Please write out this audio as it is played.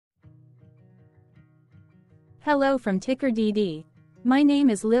Hello from TickerDD. My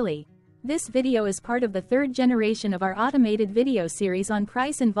name is Lily. This video is part of the third generation of our automated video series on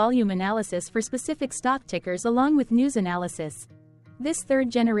price and volume analysis for specific stock tickers along with news analysis. This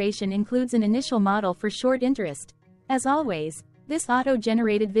third generation includes an initial model for short interest. As always, this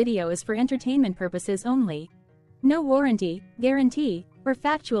auto-generated video is for entertainment purposes only. No warranty, guarantee, or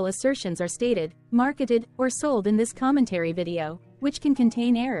factual assertions are stated, marketed, or sold in this commentary video, which can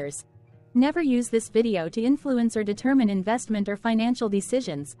contain errors. Never use this video to influence or determine investment or financial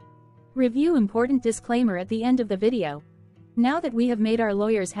decisions. Review important disclaimer at the end of the video. Now that we have made our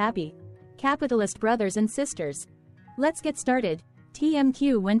lawyers happy, capitalist brothers and sisters, let's get started.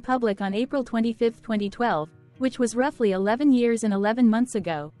 TMQ went public on April 25, 2012, which was roughly 11 years and 11 months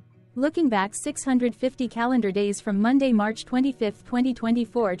ago. Looking back 650 calendar days from Monday, March 25,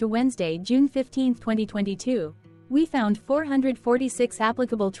 2024 to Wednesday, June 15, 2022, we found 446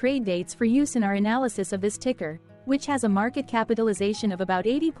 applicable trade dates for use in our analysis of this ticker, which has a market capitalization of about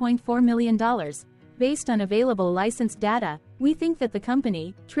 $80.4 million. Based on available licensed data, we think that the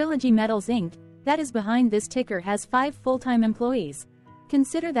company, Trilogy Metals Inc., that is behind this ticker has 5 full-time employees.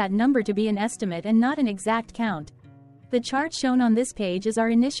 Consider that number to be an estimate and not an exact count. The chart shown on this page is our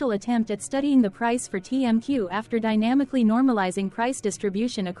initial attempt at studying the price for TMQ after dynamically normalizing price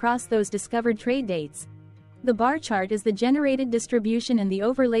distribution across those discovered trade dates. The bar chart is the generated distribution and the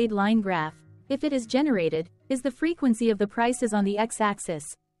overlaid line graph, if it is generated, is the frequency of the prices on the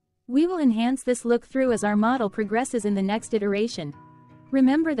x-axis. We will enhance this look-through as our model progresses in the next iteration.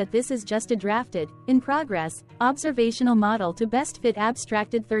 Remember that this is just a drafted, in progress, observational model to best fit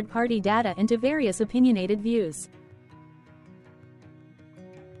abstracted third-party data into various opinionated views.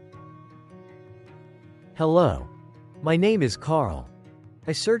 Hello. My name is Carl.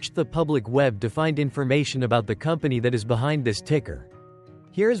 I searched the public web to find information about the company that is behind this ticker.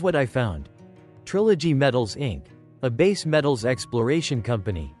 Here's what I found. Trilogy Metals Inc., a base metals exploration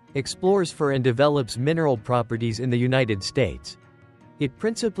company, explores for and develops mineral properties in the United States. It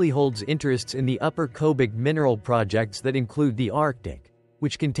principally holds interests in the Upper Kobuk mineral projects that include the Arctic,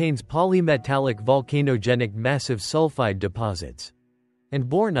 which contains polymetallic volcanogenic massive sulfide deposits, and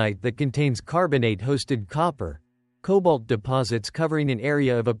bornite that contains carbonate-hosted copper, cobalt deposits covering an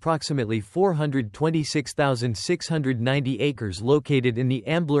area of approximately 426,690 acres located in the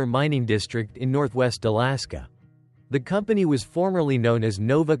Ambler Mining District in northwest Alaska. The company was formerly known as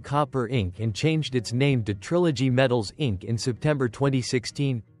Nova Copper Inc. and changed its name to Trilogy Metals Inc. in September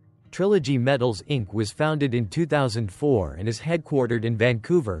 2016. Trilogy Metals Inc. was founded in 2004 and is headquartered in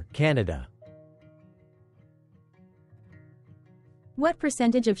Vancouver, Canada. What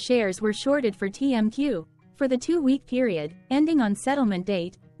percentage of shares were shorted for TMQ? For the 2-week period, ending on settlement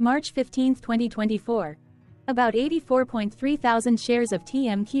date, March 15, 2024. About 84.3 thousand shares of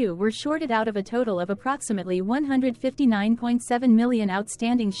TMQ were shorted out of a total of approximately 159.7 million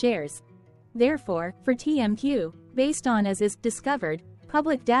outstanding shares. Therefore, for TMQ, based on as is discovered,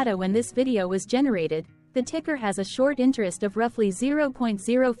 public data when this video was generated, the ticker has a short interest of roughly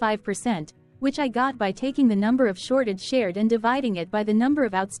 0.05%, which I got by taking the number of shorted shared and dividing it by the number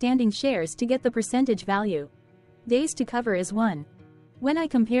of outstanding shares to get the percentage value. Days to cover is 1. When I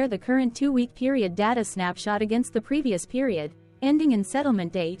compare the current 2-week period data snapshot against the previous period, ending in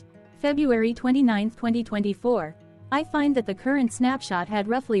settlement date, February 29, 2024, I find that the current snapshot had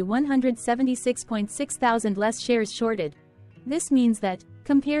roughly 176.6 thousand less shares shorted. This means that,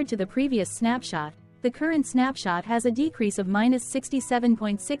 compared to the previous snapshot, the current snapshot has a decrease of minus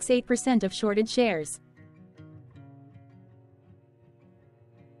 67.68% of shorted shares.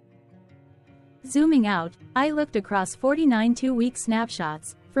 Zooming out, I looked across 49 2-week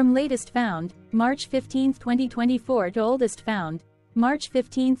snapshots, from latest found, March 15, 2024 to oldest found, March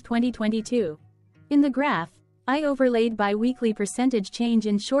 15, 2022. In the graph, I overlaid bi-weekly percentage change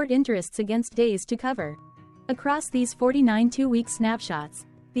in short interests against days to cover. Across these 49 2-week snapshots,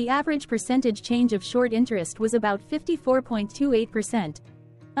 the average percentage change of short interest was about 54.28%.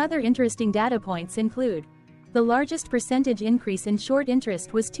 Other interesting data points include: the largest percentage increase in short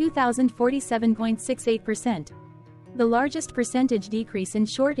interest was 2,047.68%. The largest percentage decrease in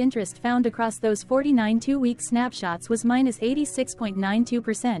short interest found across those 49 2-week snapshots was minus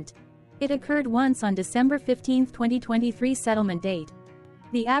 86.92%. It occurred once on December 15, 2023 settlement date.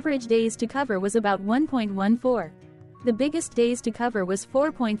 The average days to cover was about 1.14. The biggest days to cover was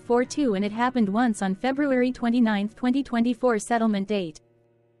 4.42 and it happened once on February 29, 2024 settlement date.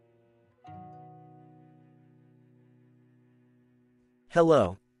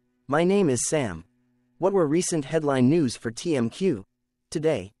 Hello. My name is Sam. What were recent headline news for TMQ?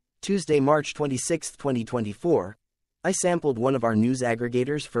 Today, Tuesday, March 26, 2024, I sampled one of our news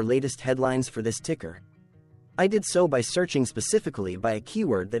aggregators for latest headlines for this ticker. I did so by searching specifically by a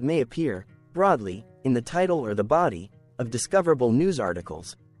keyword that may appear, broadly, in the title or the body, of discoverable news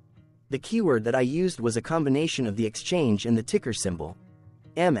articles. The keyword that I used was a combination of the exchange and the ticker symbol,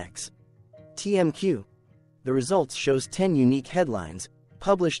 AMEX. TMQ. The results shows 10 unique headlines,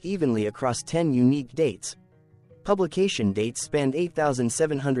 published evenly across 10 unique dates. Publication dates spanned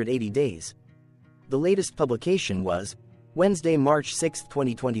 8,780 days. The latest publication was Wednesday, March 6,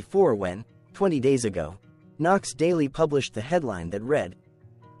 2024 when, 20 days ago, Knox Daily published the headline that read,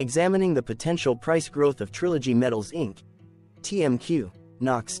 Examining the Potential Price Growth of Trilogy Metals Inc. TMQ,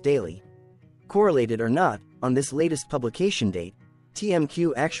 Knox Daily. Correlated or not, on this latest publication date,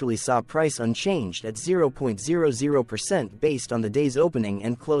 TMQ actually saw price unchanged at 0.00% based on the day's opening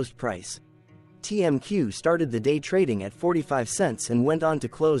and closed price. TMQ started the day trading at 45 cents and went on to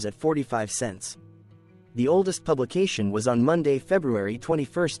close at 45 cents. The oldest publication was on Monday, February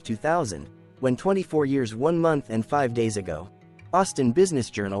 21, 2000, when 24 years 1 month and 5 days ago, Austin Business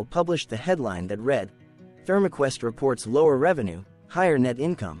Journal published the headline that read, ThermoQuest reports lower revenue, higher net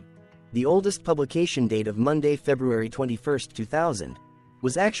income. The oldest publication date of Monday, February 21, 2000,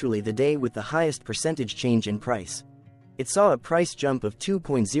 was actually the day with the highest percentage change in price. It saw a price jump of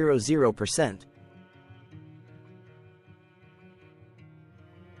 2.00%.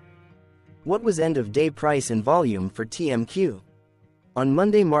 What was end-of-day price and volume for TMQ? On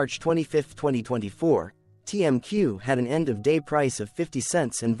Monday, March 25, 2024, TMQ had an end-of-day price of 50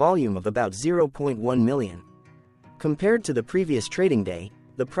 cents and volume of about 0.1 million. Compared to the previous trading day,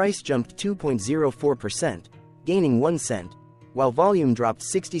 the price jumped 2.04%, gaining 1 cent, while volume dropped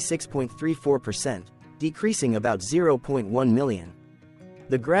 66.34%, decreasing about 0.1 million.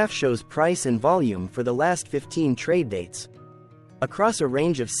 The graph shows price and volume for the last 15 trade dates. Across a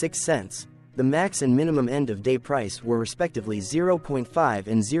range of 6 cents, the max and minimum end-of-day price were respectively 0.5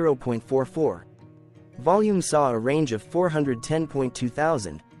 and 0.44. Volume saw a range of 410.2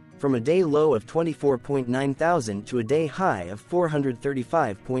 thousand, from a day low of 24.9 thousand to a day high of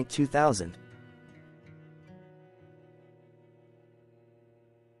 435.2 thousand.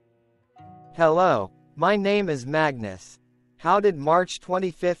 Hello, my name is Magnus. How did March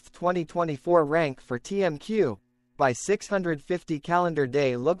 25, 2024 rank for TMQ? By 650 calendar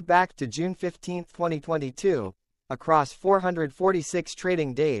day look back to June 15, 2022, across 446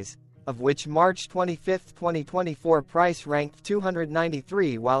 trading days, of which March 25, 2024 price ranked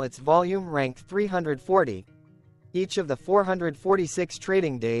 293 while its volume ranked 340. Each of the 446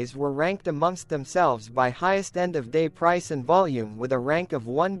 trading days were ranked amongst themselves by highest end-of-day price and volume, with a rank of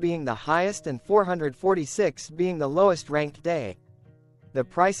 1 being the highest and 446 being the lowest ranked day. The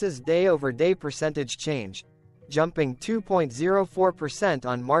price's day-over-day percentage change, jumping 2.04%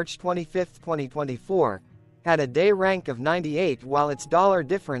 on March 25, 2024, had a day rank of 98 while its dollar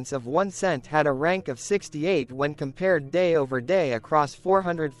difference of 1 cent had a rank of 68 when compared day over day across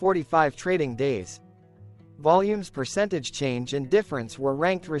 445 trading days. Volume's percentage change and difference were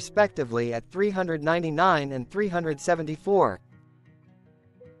ranked respectively at 399 and 374.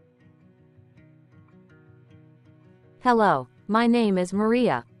 Hello, my name is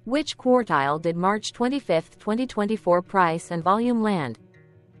Maria. Which quartile did March 25, 2024 price and volume land?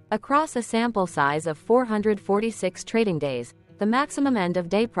 Across a sample size of 446 trading days, the maximum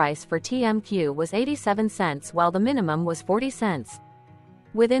end-of-day price for TMQ was 87 cents while the minimum was 40 cents.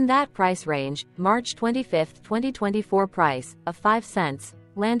 Within that price range, March 25, 2024 price, of 5 cents,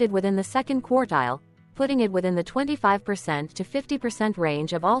 landed within the second quartile, putting it within the 25% to 50%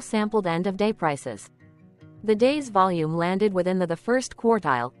 range of all sampled end-of-day prices. The day's volume landed within the first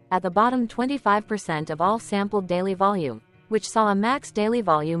quartile, at the bottom 25% of all sampled daily volume, which saw a max daily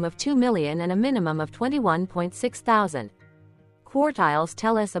volume of 2 million and a minimum of 21.6 thousand. Quartiles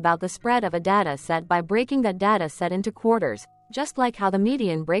tell us about the spread of a data set by breaking that data set into quarters, just like how the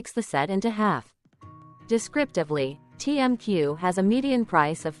median breaks the set into half. Descriptively, TMQ has a median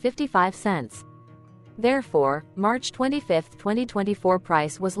price of 55 cents. Therefore, March 25, 2024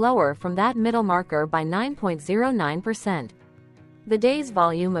 price was lower from that middle marker by 9.09%. The day's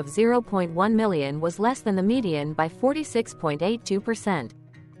volume of 0.1 million was less than the median by 46.82%.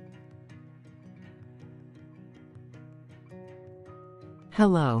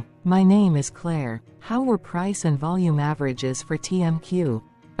 Hello, my name is Claire. How were price and volume averages for TMQ?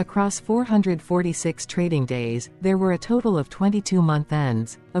 Across 446 trading days, there were a total of 22 month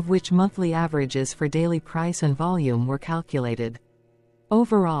ends, of which monthly averages for daily price and volume were calculated.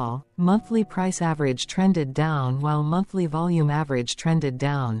 Overall, monthly price average trended down while monthly volume average trended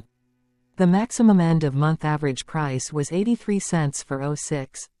down. The maximum end-of-month average price was 83 cents for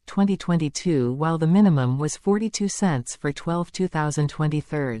 06/2022 while the minimum was 42 cents for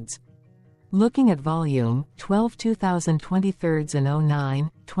 12/2023. Looking at volume, 12 2023 and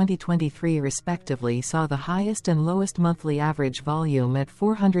 09, 2023 respectively saw the highest and lowest monthly average volume at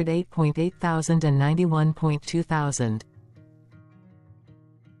 408.8 thousand and 91.2 thousand.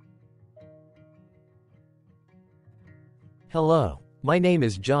 Hello, my name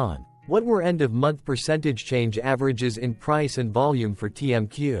is John. What were end-of-month percentage change averages in price and volume for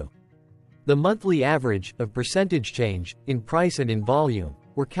TMQ? The monthly average of percentage change in price and in volume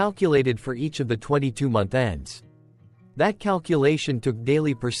were calculated for each of the 22 month ends. That calculation took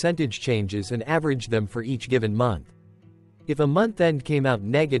daily percentage changes and averaged them for each given month. If a month end came out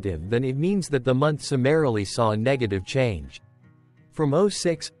negative, then it means that the month summarily saw a negative change. From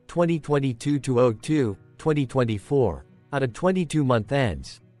 06, 2022 to 02, 2024, out of 22 month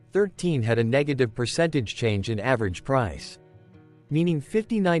ends, 13 had a negative percentage change in average price. Meaning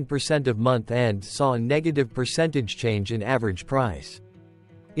 59% of month ends saw a negative percentage change in average price.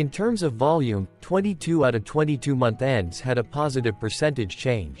 In terms of volume, 22 out of 22 month ends had a positive percentage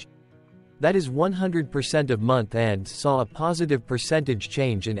change. That is 100% of month ends saw a positive percentage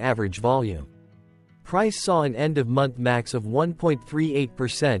change in average volume. Price saw an end-of-month max of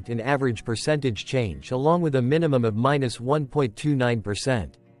 1.38% in average percentage change along with a minimum of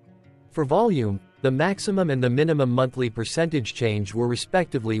 -1.29%. For volume, the maximum and the minimum monthly percentage change were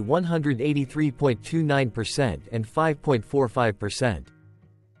respectively 183.29% and 5.45%.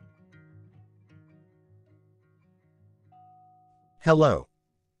 Hello.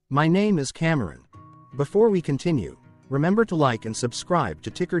 My name is Cameron. Before we continue, remember to like and subscribe to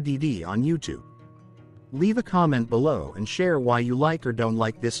TickerDD on YouTube. Leave a comment below and share why you like or don't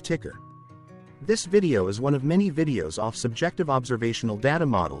like this ticker. This video is one of many videos off subjective observational data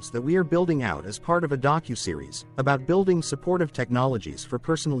models that we are building out as part of a docu-series about building supportive technologies for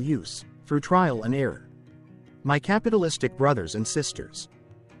personal use, through trial and error. My capitalistic brothers and sisters,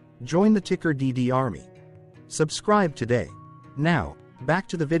 join the TickerDD army. Subscribe today. Now, back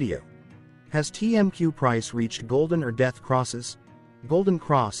to the video. Has TMQ price reached golden or death crosses? Golden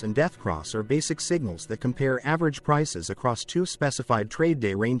cross and death cross are basic signals that compare average prices across two specified trade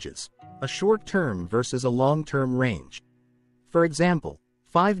day ranges, a short-term versus a long-term range. For example,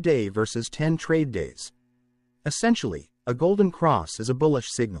 5-day versus 10 trade days. Essentially, a golden cross is a bullish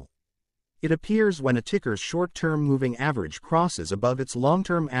signal. It appears when a ticker's short-term moving average crosses above its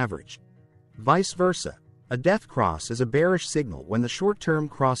long-term average. Vice versa, a death cross is a bearish signal when the short-term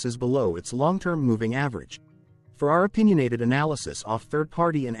crosses below its long-term moving average. For our opinionated analysis off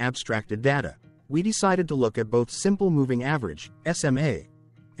third-party and abstracted data, we decided to look at both simple moving average, SMA,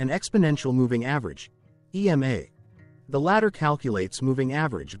 and exponential moving average, EMA. The latter calculates moving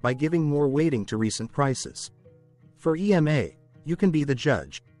average by giving more weighting to recent prices. For EMA, you can be the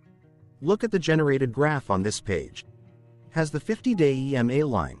judge. Look at the generated graph on this page. Has the 50-day EMA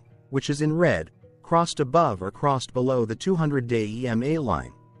line, which is in red, crossed above or crossed below the 200-day EMA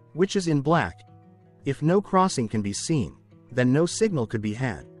line, which is in black? If no crossing can be seen, then no signal could be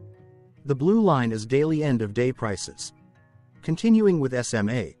had. The blue line is daily end-of-day prices. Continuing with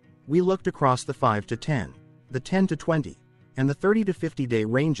SMA, we looked across the 5 to 10, the 10 to 20, and the 30 to 50-day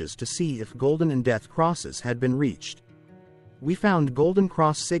ranges to see if golden and death crosses had been reached. We found golden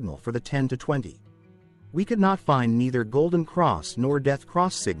cross signal for the 10 to 20. We could not find neither golden cross nor death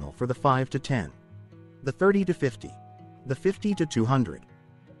cross signal for the 5 to 10, the 30 to 50, the 50 to 200.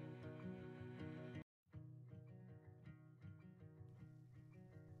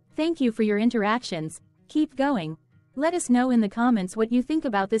 Thank you for your interactions. Keep going. Let us know in the comments what you think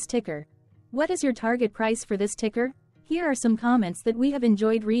about this ticker. What is your target price for this ticker? Here are some comments that we have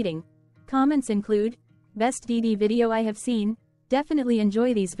enjoyed reading. Comments include, best DD video I have seen, definitely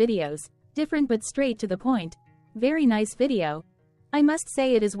enjoy these videos, different but straight to the point, very nice video. I must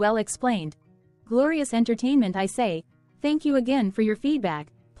say it is well explained. Glorious entertainment I say, thank you again for your feedback,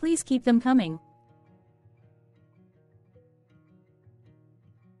 please keep them coming.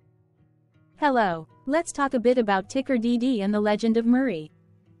 Hello, let's talk a bit about TickerDD and the legend of Murray.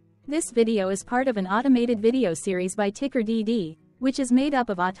 This video is part of an automated video series by TickerDD, which is made up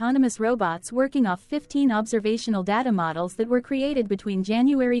of autonomous robots working off 15 observational data models that were created between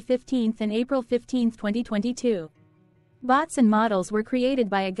January 15 and April 15, 2022. Bots and models were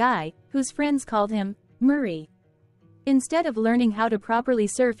created by a guy, whose friends called him Murray. Instead of learning how to properly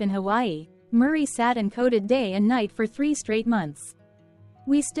surf in Hawaii, Murray sat and coded day and night for 3 straight months.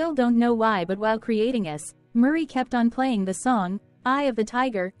 We still don't know why, but while creating us, Murray kept on playing the song, Eye of the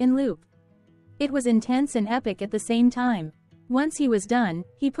Tiger, in loop. It was intense and epic at the same time. Once he was done,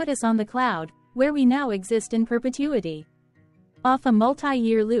 he put us on the cloud, where we now exist in perpetuity. Off a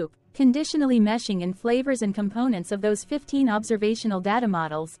multi-year loop, conditionally meshing in flavors and components of those 15 observational data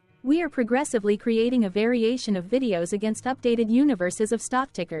models, we are progressively creating a variation of videos against updated universes of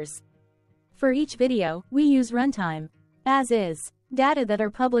stock tickers. For each video, we use runtime, as is, data that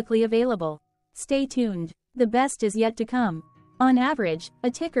are publicly available. Stay tuned. The best is yet to come. On average, a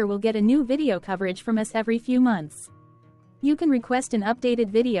ticker will get a new video coverage from us every few months. You can request an updated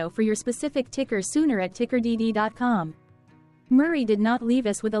video for your specific ticker sooner at TickerDD.com. Murray did not leave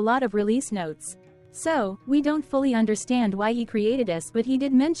us with a lot of release notes. So, we don't fully understand why he created us, but he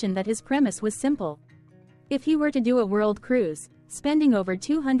did mention that his premise was simple. If he were to do a world cruise, spending over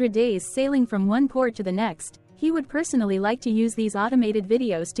 200 days sailing from one port to the next, he would personally like to use these automated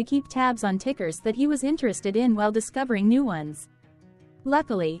videos to keep tabs on tickers that he was interested in while discovering new ones.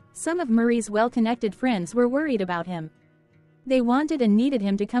 Luckily, some of Murray's well-connected friends were worried about him. They wanted and needed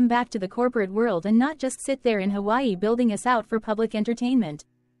him to come back to the corporate world and not just sit there in Hawaii building us out for public entertainment.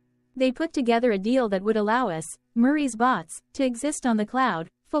 They put together a deal that would allow us, Murray's bots, to exist on the cloud,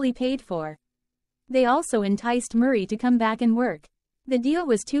 fully paid for. They also enticed Murray to come back and work. The deal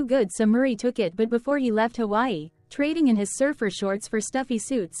was too good, so Murray took it, but before he left Hawaii, trading in his surfer shorts for stuffy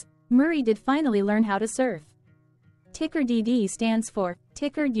suits, Murray did finally learn how to surf. TickerDD stands for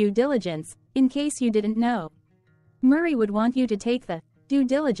Ticker Due Diligence, in case you didn't know. Murray would want you to take the due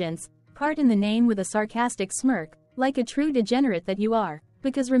diligence part in the name with a sarcastic smirk, like a true degenerate that you are,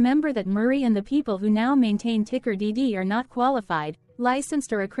 because remember that Murray and the people who now maintain TickerDD are not qualified,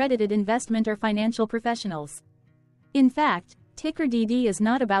 licensed or accredited investment or financial professionals. In fact, TickerDD is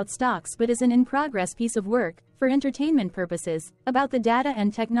not about stocks but is an in-progress piece of work, for entertainment purposes, about the data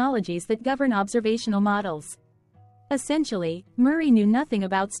and technologies that govern observational models. Essentially, Murray knew nothing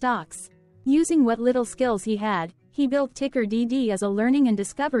about stocks. Using what little skills he had, he built TickerDD as a learning and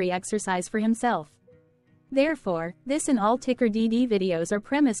discovery exercise for himself. Therefore, this and all TickerDD videos are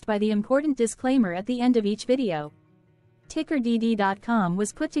premised by the important disclaimer at the end of each video. TickerDD.com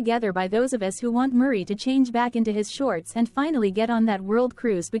was put together by those of us who want Murray to change back into his shorts and finally get on that world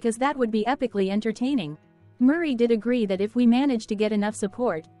cruise, because that would be epically entertaining. Murray did agree that if we managed to get enough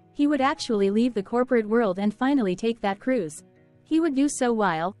support, he would actually leave the corporate world and finally take that cruise. He would do so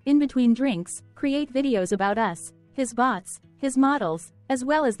while, in between drinks, create videos about us, his bots, his models, as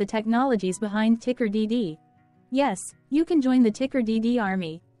well as the technologies behind TickerDD. Yes, you can join the TickerDD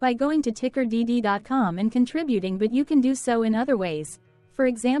army by going to TickerDD.com and contributing, but you can do so in other ways. For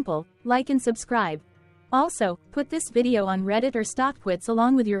example, like and subscribe. Also, put this video on Reddit or StockTwits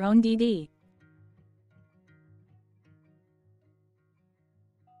along with your own DD.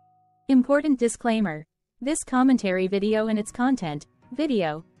 Important disclaimer. This commentary video and its content,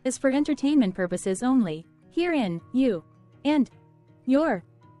 video, is for entertainment purposes only. Herein, you and your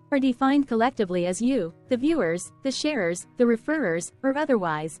are defined collectively as you, the viewers, the sharers, the referrers, or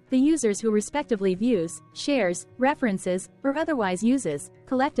otherwise, the users who respectively views, shares, references, or otherwise uses,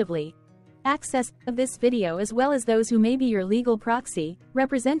 collectively, access of this video, as well as those who may be your legal proxy,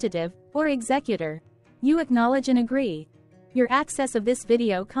 representative, or executor. You acknowledge and agree. Your access of this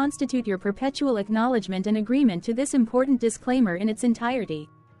video constitute your perpetual acknowledgement and agreement to this important disclaimer in its entirety.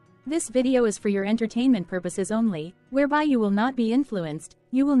 This video is for your entertainment purposes only, whereby you will not be influenced,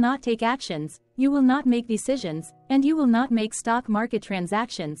 you will not take actions, you will not make decisions, and you will not make stock market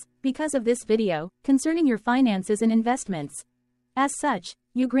transactions, because of this video, concerning your finances and investments. As such,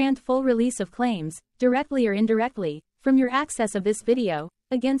 you grant full release of claims, directly or indirectly, from your access of this video,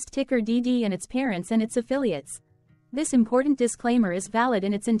 against TickerDD and its parents and its affiliates. This important disclaimer is valid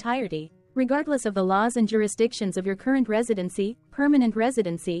in its entirety, regardless of the laws and jurisdictions of your current residency, permanent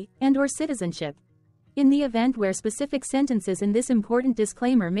residency, and/or citizenship. In the event where specific sentences in this important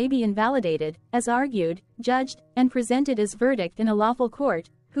disclaimer may be invalidated, as argued, judged, and presented as verdict in a lawful court,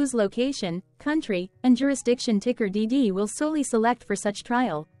 whose location, country, and jurisdiction TickerDD will solely select for such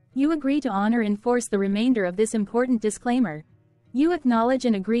trial, you agree to honor and enforce the remainder of this important disclaimer. You acknowledge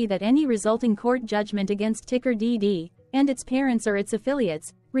and agree that any resulting court judgment against TickerDD and its parents or its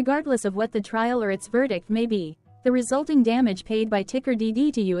affiliates, regardless of what the trial or its verdict may be, the resulting damage paid by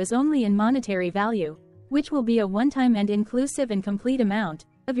TickerDD to you is only in monetary value, which will be a one-time and inclusive and complete amount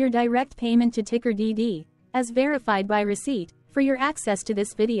of your direct payment to TickerDD, as verified by receipt, for your access to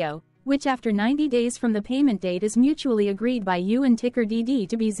this video, which after 90 days from the payment date is mutually agreed by you and TickerDD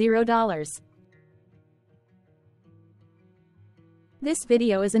to be $0. This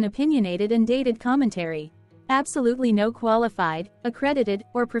video is an opinionated and dated commentary. Absolutely no qualified, accredited,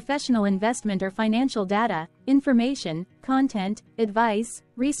 or professional investment or financial data, information, content, advice,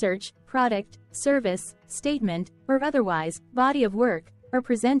 research, product, service, statement, or otherwise, body of work, are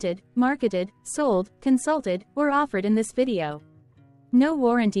presented, marketed, sold, consulted, or offered in this video. No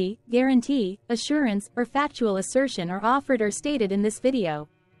warranty, guarantee, assurance, or factual assertion are offered or stated in this video.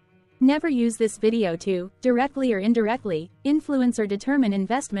 Never use this video to, directly or indirectly, influence or determine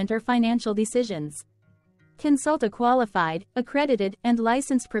investment or financial decisions. Consult a qualified, accredited, and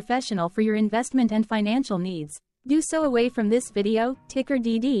licensed professional for your investment and financial needs. Do so away from this video,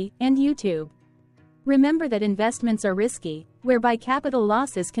 TickerDD, and YouTube. Remember that investments are risky, whereby capital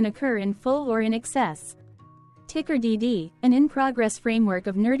losses can occur in full or in excess. TickerDD, an in-progress framework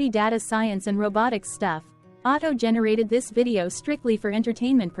of nerdy data science and robotics stuff, auto-generated this video strictly for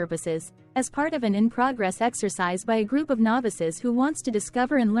entertainment purposes, as part of an in-progress exercise by a group of novices who wants to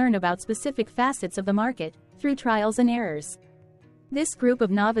discover and learn about specific facets of the market, through trials and errors. This group of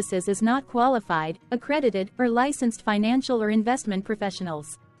novices is not qualified, accredited, or licensed financial or investment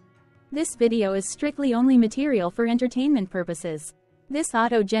professionals. This video is strictly only material for entertainment purposes. This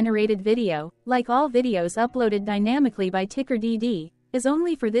auto-generated video, like all videos uploaded dynamically by TickerDD, is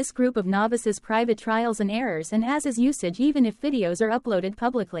only for this group of novices' private trials and errors and as is usage even if videos are uploaded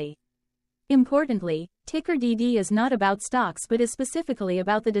publicly. Importantly, TickerDD is not about stocks but is specifically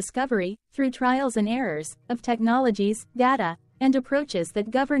about the discovery, through trials and errors, of technologies, data, and approaches that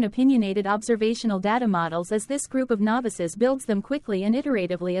govern opinionated observational data models as this group of novices builds them quickly and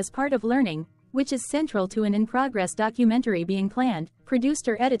iteratively as part of learning, which is central to an in-progress documentary being planned, produced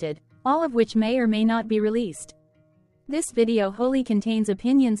or edited, all of which may or may not be released. This video wholly contains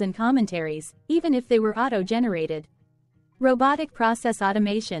opinions and commentaries, even if they were auto-generated. Robotic process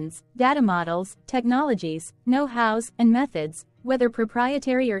automations, data models, technologies, know-hows, and methods, whether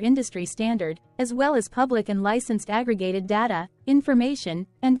proprietary or industry standard, as well as public and licensed aggregated data, information,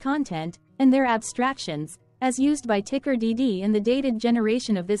 and content, and their abstractions, as used by TickerDD in the dated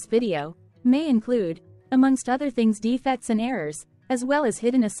generation of this video, may include, amongst other things, defects and errors, as well as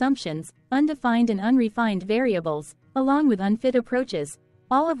hidden assumptions, undefined and unrefined variables, along with unfit approaches,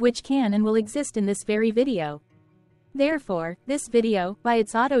 all of which can and will exist in this very video. Therefore, this video, by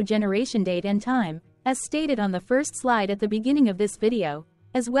its auto-generation date and time, as stated on the first slide at the beginning of this video,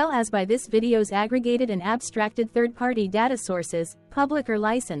 as well as by this video's aggregated and abstracted third-party data sources, public or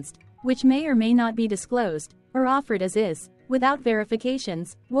licensed, which may or may not be disclosed, or offered as is, without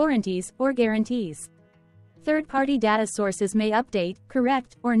verifications, warranties, or guarantees. Third-party data sources may update,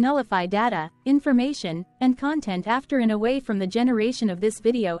 correct, or nullify data, information, and content after and away from the generation of this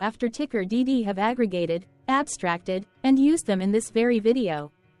video after TickerDD have aggregated, abstracted, and used them in this very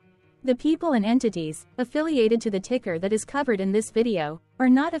video. The people and entities affiliated to the ticker that is covered in this video are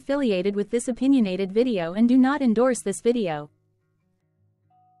not affiliated with this opinionated video and do not endorse this video.